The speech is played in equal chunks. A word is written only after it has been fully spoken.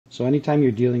So anytime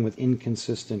you're dealing with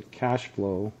inconsistent cash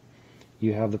flow,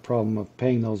 you have the problem of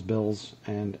paying those bills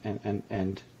and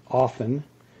often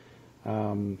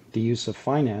the use of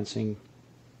financing,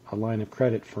 a line of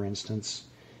credit for instance,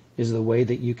 is the way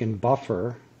that you can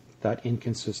buffer that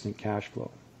inconsistent cash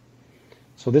flow.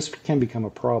 So this can become a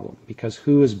problem because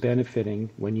who is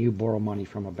benefiting when you borrow money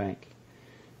from a bank?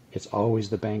 It's always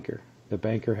the banker. The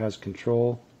banker has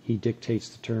control. He dictates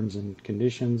the terms and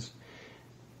conditions,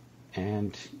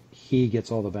 and he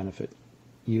gets all the benefit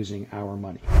using our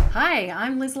money. Hi,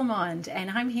 I'm Liz Lamond, and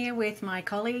I'm here with my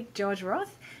colleague George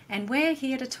Roth, and we're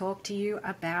here to talk to you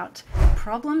about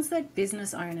problems that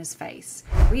business owners face.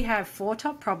 We have 4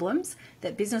 top problems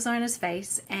that business owners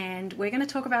face, and we're going to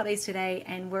talk about these today,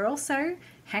 and we're also,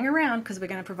 hang around because we're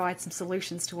going to provide some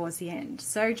solutions towards the end.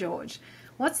 So George,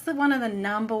 what's one of the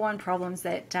number one problems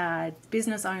that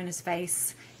business owners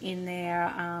face in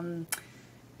their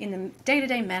in the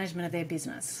day-to-day management of their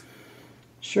business?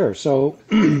 Sure. So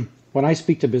when I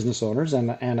speak to business owners, and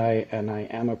I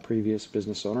am a previous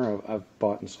business owner, I've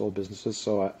bought and sold businesses,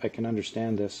 so I can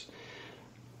understand this.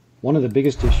 One of the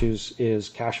biggest issues is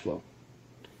cash flow.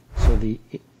 So the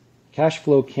cash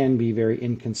flow can be very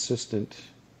inconsistent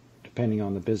depending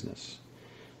on the business.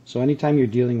 So anytime you're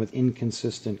dealing with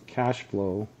inconsistent cash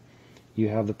flow, you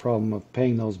have the problem of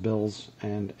paying those bills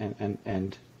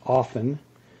and often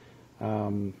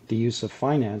the use of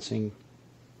financing,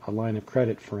 a line of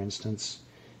credit for instance,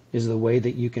 is the way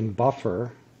that you can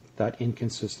buffer that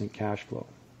inconsistent cash flow.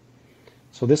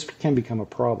 So this can become a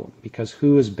problem because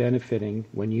who is benefiting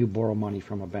when you borrow money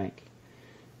from a bank?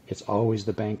 It's always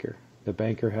the banker. The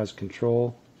banker has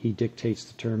control. He dictates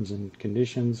the terms and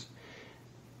conditions,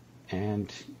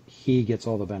 and he gets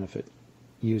all the benefit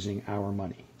using our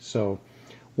money. So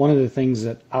one of the things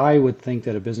that I would think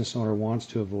that a business owner wants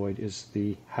to avoid is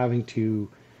the having to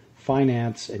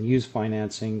finance and use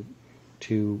financing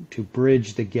to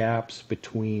bridge the gaps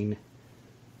between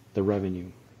the revenue.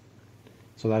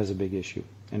 So that is a big issue,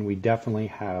 and we definitely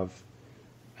have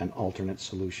an alternate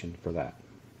solution for that.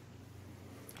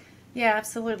 Yeah,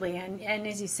 absolutely. And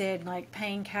as you said, like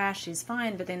paying cash is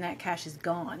fine, but then that cash is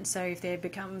gone. So if there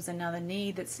becomes another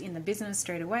need that's in the business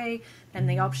straight away, then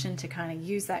the option to kind of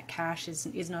use that cash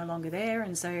is no longer there.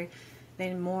 And so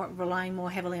then relying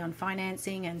more heavily on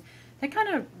financing, and that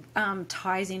kind of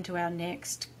ties into our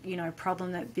next,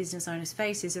 problem that business owners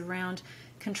face is around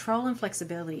control and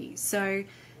flexibility. So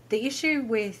the issue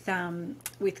with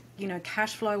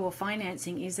cash flow or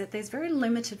financing is that there's very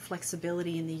limited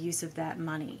flexibility in the use of that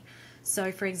money.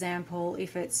 So for example,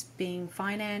 if it's being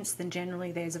financed, then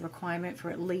generally there's a requirement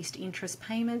for at least interest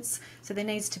payments. So there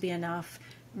needs to be enough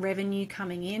revenue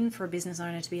coming in for a business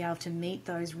owner to be able to meet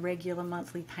those regular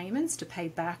monthly payments to pay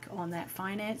back on that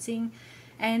financing.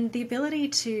 And the ability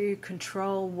to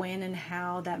control when and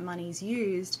how that money is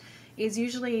used is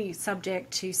usually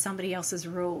subject to somebody else's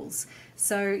rules.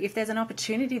 So if there's an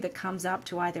opportunity that comes up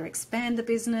to either expand the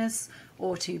business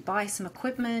or to buy some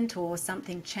equipment or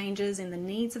something changes in the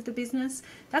needs of the business,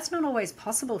 that's not always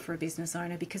possible for a business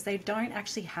owner because they don't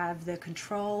actually have the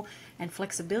control and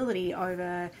flexibility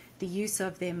over the use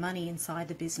of their money inside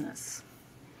the business.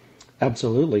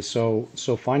 Absolutely. So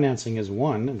financing is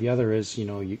one. The other is,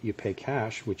 you pay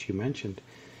cash, which you mentioned.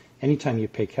 Anytime you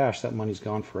pay cash, that money's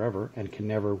gone forever and can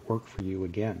never work for you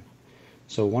again.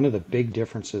 So one of the big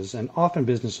differences, and often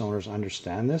business owners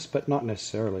understand this, but not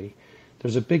necessarily,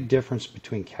 there's a big difference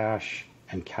between cash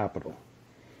and capital.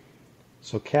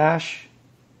 So cash,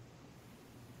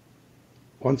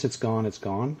 once it's gone, it's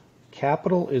gone.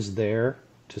 Capital is there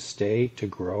to stay, to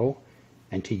grow,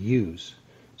 and to use.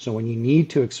 So when you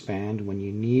need to expand, when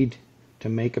you need to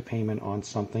make a payment on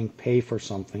something, pay for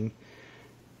something,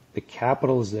 the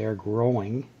capital is there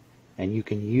growing, and you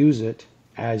can use it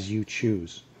as you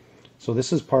choose. So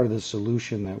this is part of the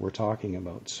solution that we're talking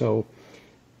about. So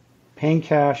paying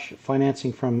cash,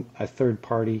 financing from a third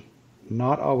party,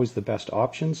 not always the best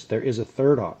options. There is a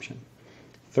third option.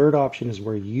 Third option is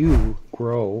where you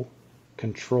grow,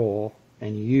 control,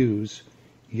 and use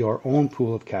your own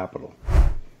pool of capital.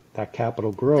 That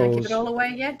capital grows. Don't give it all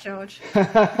away yet, George.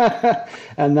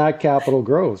 And that capital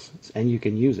grows, and you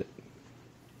can use it.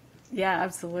 Yeah,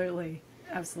 absolutely.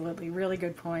 Absolutely. Really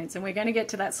good points. And we're going to get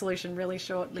to that solution really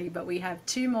shortly, but we have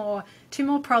two more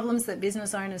problems that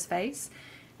business owners face.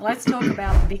 Let's talk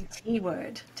about the big T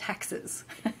word, taxes.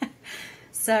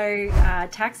 So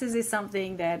taxes is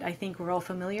something that I think we're all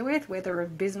familiar with, whether a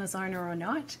business owner or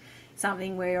not.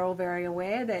 Something we're all very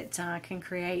aware that can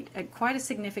create quite a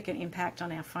significant impact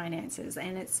on our finances.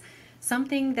 And it's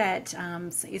something that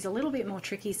is a little bit more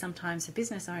tricky sometimes for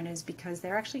business owners because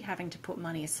they're actually having to put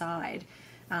money aside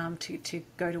to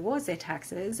go towards their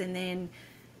taxes. And then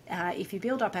if you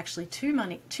build up actually too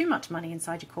much money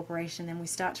inside your corporation, then we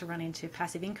start to run into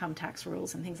passive income tax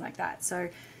rules and things like that. So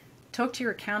talk to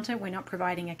your accountant. We're not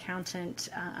providing accounting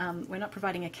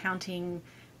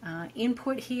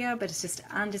input here, but it's just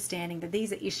understanding that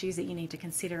these are issues that you need to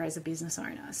consider as a business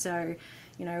owner. So,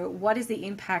 what is the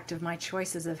impact of my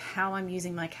choices of how I'm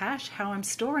using my cash, how I'm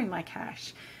storing my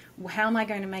cash? How am I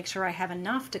going to make sure I have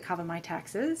enough to cover my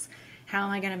taxes? How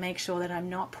am I going to make sure that I'm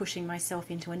not pushing myself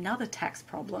into another tax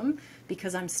problem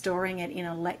because I'm storing it in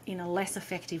a less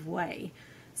effective way?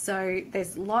 So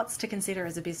there's lots to consider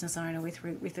as a business owner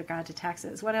with regard to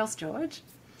taxes. What else, George?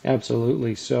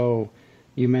 Absolutely. So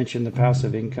you mentioned the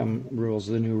passive income rules,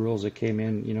 the new rules that came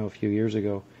in, a few years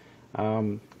ago,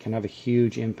 can have a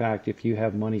huge impact if you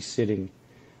have money sitting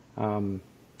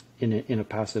in a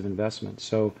passive investment.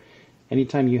 So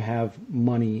anytime you have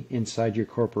money inside your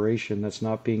corporation that's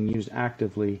not being used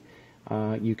actively,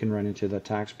 you can run into the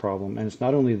tax problem. And it's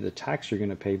not only the tax you're going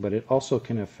to pay, but it also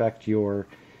can affect your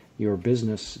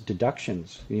business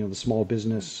deductions. The small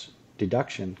business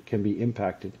deduction can be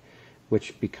impacted,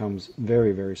 which becomes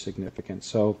very, very significant.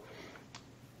 So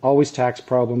always tax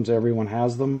problems, everyone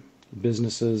has them.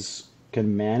 Businesses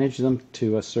can manage them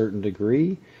to a certain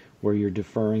degree where you're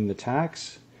deferring the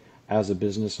tax as a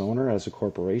business owner, as a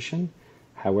corporation.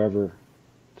 However,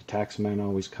 the tax man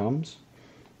always comes,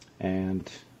 and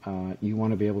you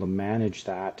want to be able to manage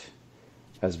that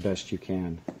as best you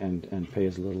can and pay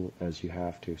as little as you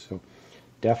have to. So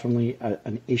definitely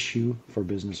an issue for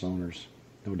business owners,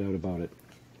 no doubt about it.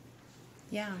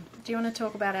 Yeah. Do you want to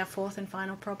talk about our fourth and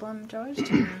final problem, George?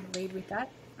 Do you want to lead with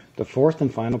that? The fourth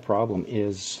and final problem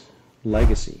is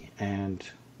legacy, and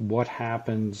what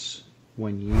happens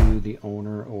when you, the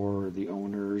owner or the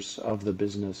owners of the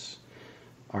business,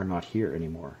 are not here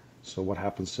anymore. So what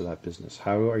happens to that business?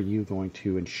 How are you going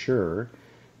to ensure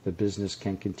the business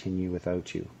can continue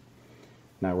without you?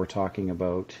 Now we're talking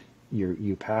about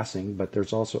you passing, but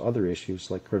there's also other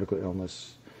issues like critical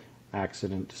illness,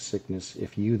 accident, sickness.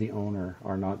 If you, the owner,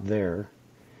 are not there,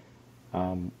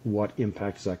 what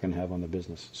impact is that going to have on the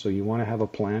business? So you want to have a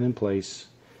plan in place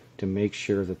to make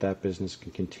sure that that business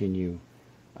can continue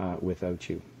without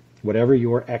you. Whatever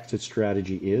your exit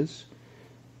strategy is,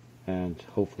 and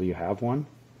hopefully you have one,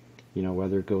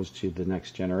 whether it goes to the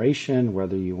next generation,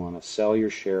 whether you want to sell your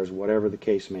shares, whatever the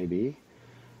case may be.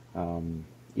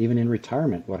 Even in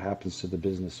retirement, what happens to the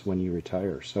business when you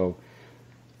retire? So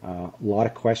a lot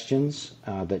of questions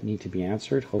that need to be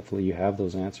answered. Hopefully you have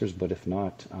those answers, but if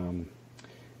not,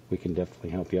 we can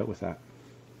definitely help you out with that.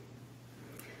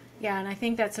 Yeah, and I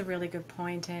think that's a really good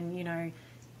point. And,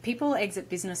 people exit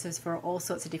businesses for all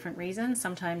sorts of different reasons.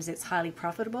 Sometimes it's highly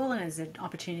profitable and there's an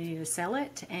opportunity to sell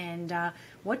it. And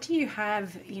what do you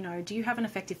have, do you have an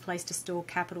effective place to store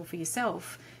capital for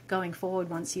yourself going forward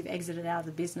once you've exited out of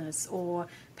the business? Or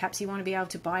perhaps you want to be able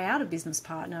to buy out a business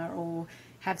partner or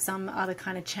have some other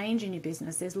kind of change in your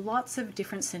business. There's lots of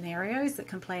different scenarios that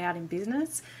can play out in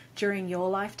business during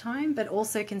your lifetime, but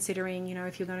also considering,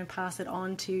 if you're going to pass it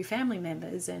on to family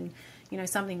members. And,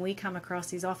 something we come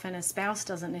across is often a spouse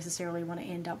doesn't necessarily want to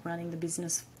end up running the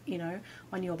business,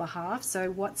 on your behalf. So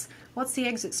what's the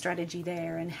exit strategy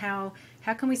there, and how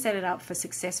can we set it up for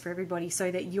success for everybody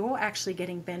so that you're actually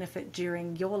getting benefit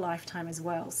during your lifetime as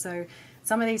well? So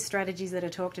some of these strategies that are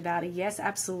talked about are, yes,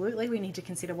 absolutely, we need to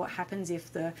consider what happens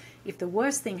if the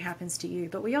worst thing happens to you,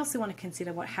 but we also want to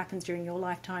consider what happens during your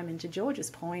lifetime, and to George's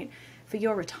point, for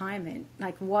your retirement.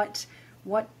 Like what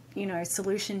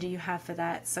solution do you have for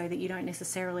that, so that you don't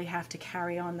necessarily have to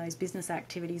carry on those business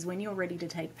activities when you're ready to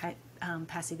take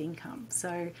passive income?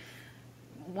 So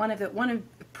one of the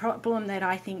problem that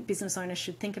I think business owners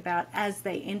should think about as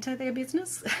they enter their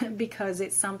business, because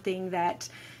it's something that,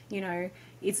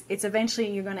 it's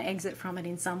eventually you're going to exit from it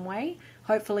in some way.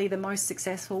 Hopefully the most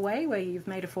successful way, where you've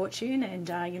made a fortune and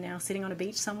you're now sitting on a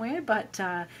beach somewhere, but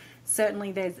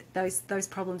certainly there's those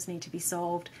problems need to be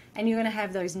solved, and you're going to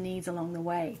have those needs along the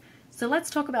way. So let's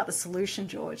talk about the solution,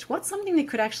 George. What's something that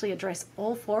could actually address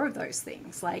all four of those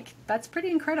things? Like, that's pretty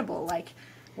incredible. Like,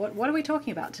 what are we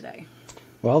talking about today?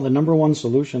 Well, the number one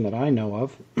solution that I know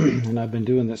of, and I've been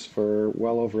doing this for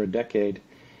well over a decade,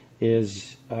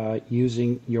 is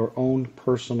using your own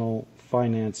personal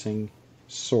financing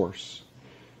source.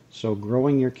 So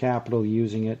growing your capital,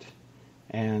 using it,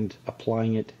 and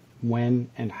applying it when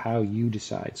and how you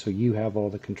decide. So you have all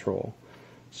the control.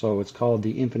 So it's called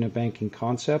the infinite banking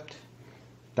concept.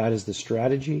 That is the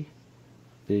strategy.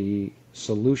 The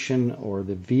solution or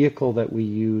the vehicle that we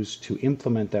use to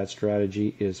implement that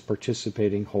strategy is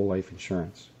participating whole life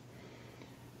insurance.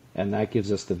 And that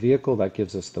gives us the vehicle, that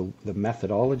gives us the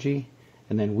methodology,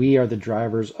 And then we are the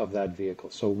drivers of that vehicle.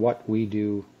 So what we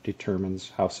do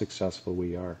determines how successful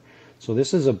we are. So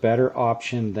this is a better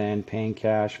option than paying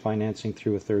cash, financing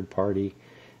through a third party,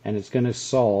 and it's going to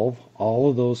solve all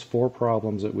of those 4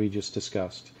 problems that we just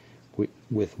discussed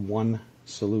with one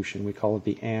solution. We call it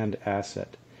the AND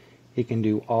asset. It can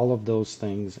do all of those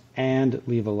things and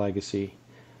leave a legacy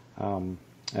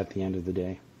at the end of the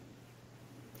day.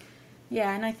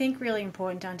 Yeah, and I think really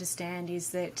important to understand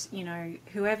is that, you know,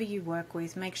 whoever you work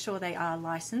with, make sure they are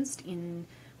licensed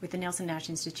with the Nelson Nash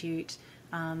Institute,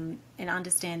 and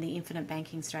understand the infinite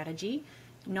banking strategy.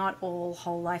 Not all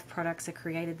whole life products are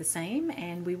created the same,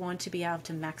 and we want to be able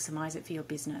to maximize it for your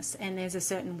business. And there's a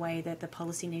certain way that the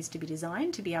policy needs to be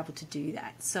designed to be able to do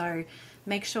that. So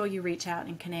make sure you reach out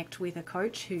and connect with a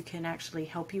coach who can actually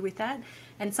help you with that,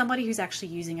 and somebody who's actually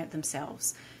using it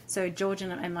themselves. So George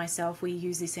and myself, we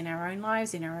use this in our own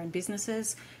lives, in our own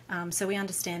businesses, so we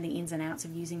understand the ins and outs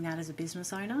of using that as a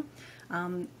business owner.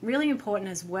 Really important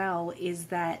as well is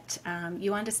that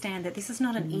you understand that this is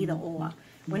not an either or.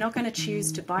 We're not going to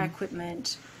choose to buy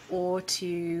equipment or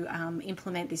to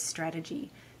implement this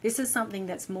strategy. This is something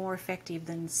that's more effective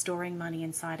than storing money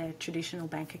inside a traditional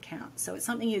bank account. So it's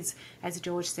something, as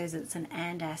George says, it's an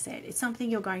AND asset. It's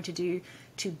something you're going to do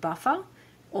to buffer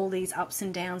all these ups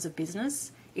and downs of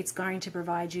business. It's going to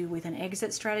provide you with an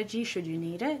exit strategy should you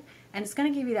need it, and it's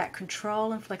going to give you that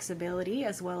control and flexibility,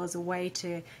 as well as a way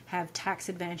to have tax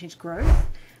advantage growth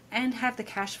and have the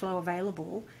cash flow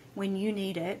available when you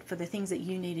need it for the things that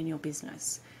you need in your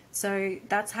business. So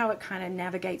that's how it kind of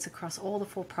navigates across all the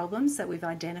 4 problems that we've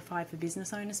identified for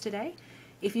business owners today.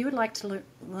 If you would like to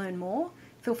learn more,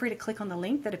 feel free to click on the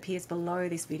link that appears below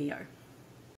this video.